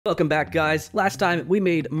Welcome back, guys. Last time we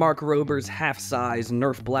made Mark Rober's half-size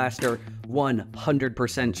NERF Blaster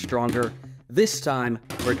 100% stronger. This time,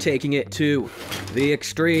 we're taking it to the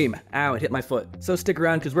extreme. Ow, it hit my foot. So stick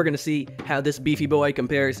around because we're going to see how this beefy boy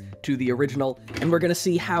compares to the original, and we're going to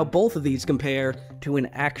see how both of these compare to an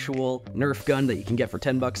actual Nerf gun that you can get for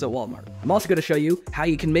 10 bucks at Walmart. I'm also going to show you how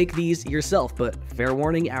you can make these yourself, but fair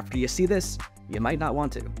warning, after you see this, you might not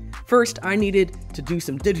want to. First, I needed to do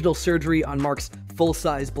some digital surgery on Mark's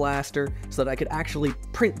full-size blaster so that I could actually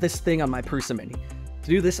print this thing on my Prusa Mini. To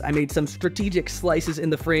do this, I made some strategic slices in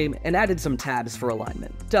the frame and added some tabs for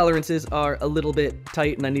alignment. Tolerances are a little bit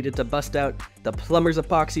tight and I needed to bust out the plumber's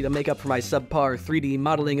epoxy to make up for my subpar 3D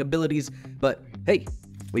modeling abilities, but hey,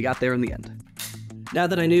 we got there in the end. Now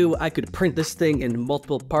that I knew I could print this thing in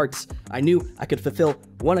multiple parts, I knew I could fulfill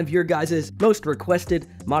one of your guys' most requested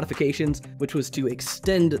modifications, which was to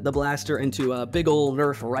extend the blaster into a big ol'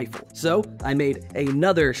 Nerf rifle. So I made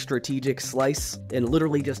another strategic slice and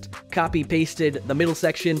literally just copy-pasted the middle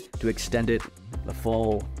section to extend it the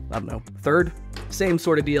full, I don't know, third? Same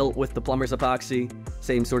sort of deal with the plumber's epoxy,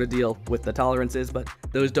 same sort of deal with the tolerances, but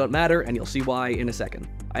those don't matter, and you'll see why in a second.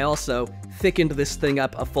 I also thickened this thing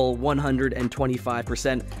up a full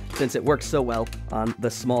 125% since it works so well on the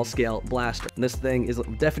small scale blaster. And this thing is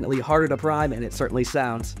definitely harder to prime, and it certainly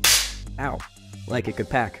sounds, ow, like it could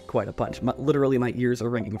pack quite a punch. Literally my ears are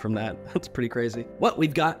ringing from that. That's pretty crazy. What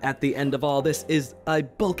we've got at the end of all this is a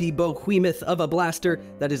bulky behemoth of a blaster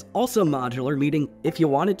that is also modular, meaning if you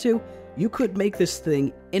wanted to, you could make this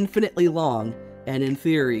thing infinitely long and in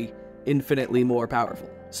theory, infinitely more powerful.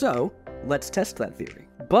 So let's test that theory.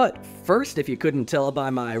 But first, if you couldn't tell by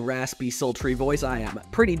my raspy, sultry voice, I am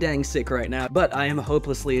pretty dang sick right now, but I am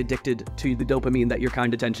hopelessly addicted to the dopamine that your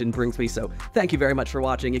kind attention brings me, so thank you very much for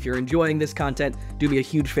watching. If you're enjoying this content, do me a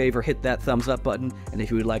huge favor, hit that thumbs up button, and if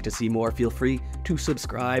you would like to see more, feel free to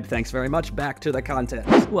subscribe. Thanks very much. Back to the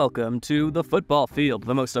content. Welcome to the football field,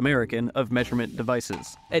 the most American of measurement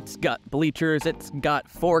devices. It's got bleachers, it's got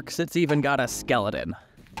forks, it's even got a skeleton.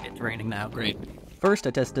 It's raining now, great. First,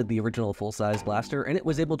 I tested the original full-size blaster, and it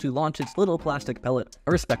was able to launch its little plastic pellet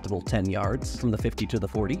a respectable 10 yards from the 50 to the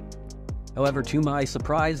 40. However, to my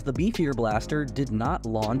surprise, the beefier blaster did not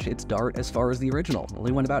launch its dart as far as the original,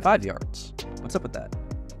 only went about 5 yards. What's up with that?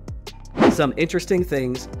 Some interesting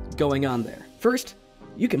things going on there. First,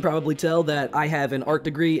 you can probably tell that I have an art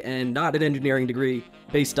degree and not an engineering degree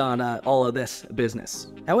based on all of this business.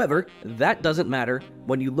 However, that doesn't matter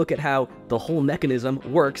when you look at how the whole mechanism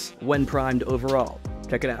works when primed overall.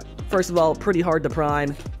 Check it out. First of all, pretty hard to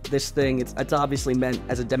prime. This thing, it's obviously meant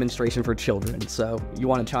as a demonstration for children, so you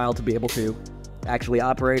want a child to be able to actually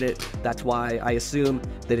operate it. That's why I assume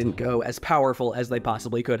they didn't go as powerful as they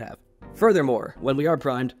possibly could have. Furthermore, when we are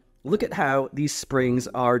primed, look at how these springs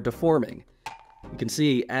are deforming. You can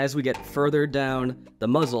see as we get further down the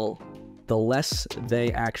muzzle, the less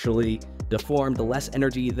they actually deform, the less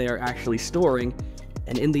energy they're actually storing,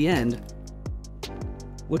 and in the end,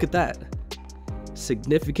 look at that.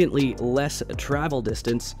 Significantly less travel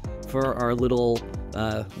distance for our little,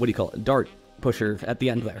 dart pusher at the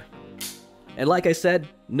end there. And like I said,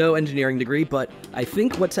 no engineering degree, but I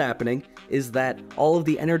think what's happening is that all of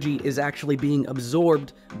the energy is actually being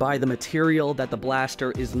absorbed by the material that the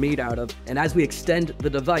blaster is made out of. And as we extend the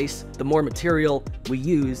device, the more material we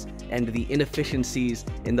use, and the inefficiencies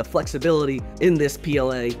in the flexibility in this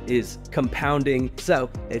PLA is compounding. So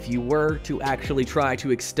if you were to actually try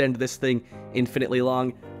to extend this thing infinitely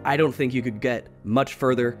long, I don't think you could get much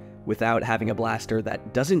further without having a blaster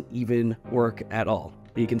that doesn't even work at all.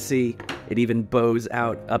 You can see it even bows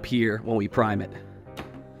out up here when we prime it.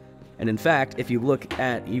 And in fact, if you look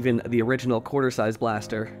at even the original quarter-size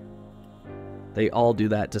blaster, they all do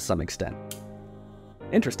that to some extent.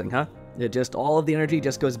 Interesting, huh? All of the energy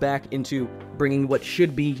just goes back into bringing what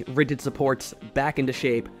should be rigid supports back into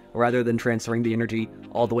shape, rather than transferring the energy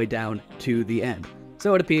all the way down to the end.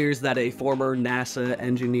 So it appears that a former NASA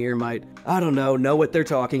engineer might, I don't know what they're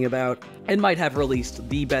talking about, and might have released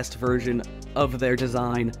the best version of their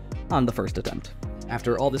design on the first attempt.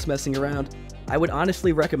 After all this messing around, I would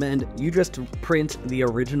honestly recommend you just print the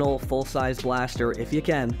original full-size blaster if you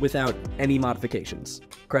can, without any modifications.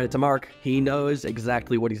 Credit to Mark, he knows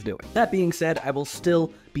exactly what he's doing. That being said, I will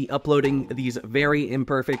still be uploading these very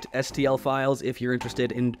imperfect STL files if you're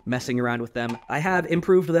interested in messing around with them. I have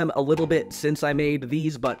improved them a little bit since I made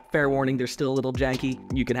these, but fair warning, they're still a little janky.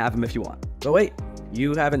 You can have them if you want. But wait,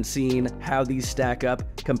 you haven't seen how these stack up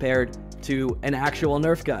compared to an actual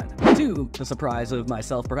Nerf gun. To the surprise of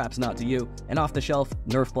myself, perhaps not to you, an off-the-shelf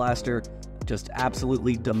Nerf blaster just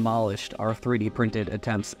absolutely demolished our 3D printed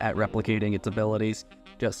attempts at replicating its abilities.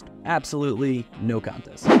 Just absolutely no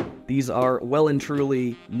contest. These are well and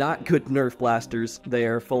truly not good Nerf blasters.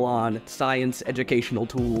 They're full-on science educational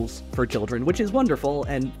tools for children, which is wonderful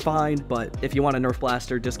and fine, but if you want a Nerf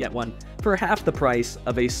blaster, just get one for half the price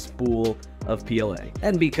of a spool of PLA.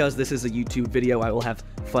 And because this is a YouTube video, I will have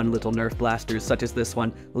fun little Nerf blasters such as this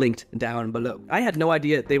one linked down below. I had no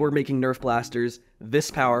idea they were making Nerf blasters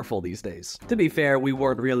this powerful these days. To be fair, we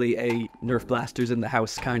weren't really a Nerf blasters in the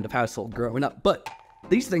house kind of household growing up, but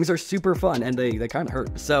these things are super fun, and they kind of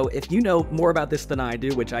hurt. So if you know more about this than I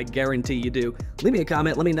do, which I guarantee you do, leave me a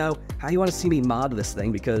comment, let me know how you want to see me mod this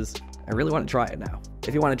thing, because I really want to try it now.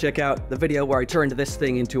 If you want to check out the video where I turned this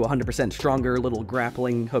thing into a 100% stronger little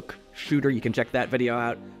grappling hook shooter, you can check that video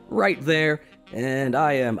out right there. And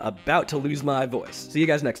I am about to lose my voice. See you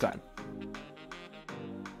guys next time.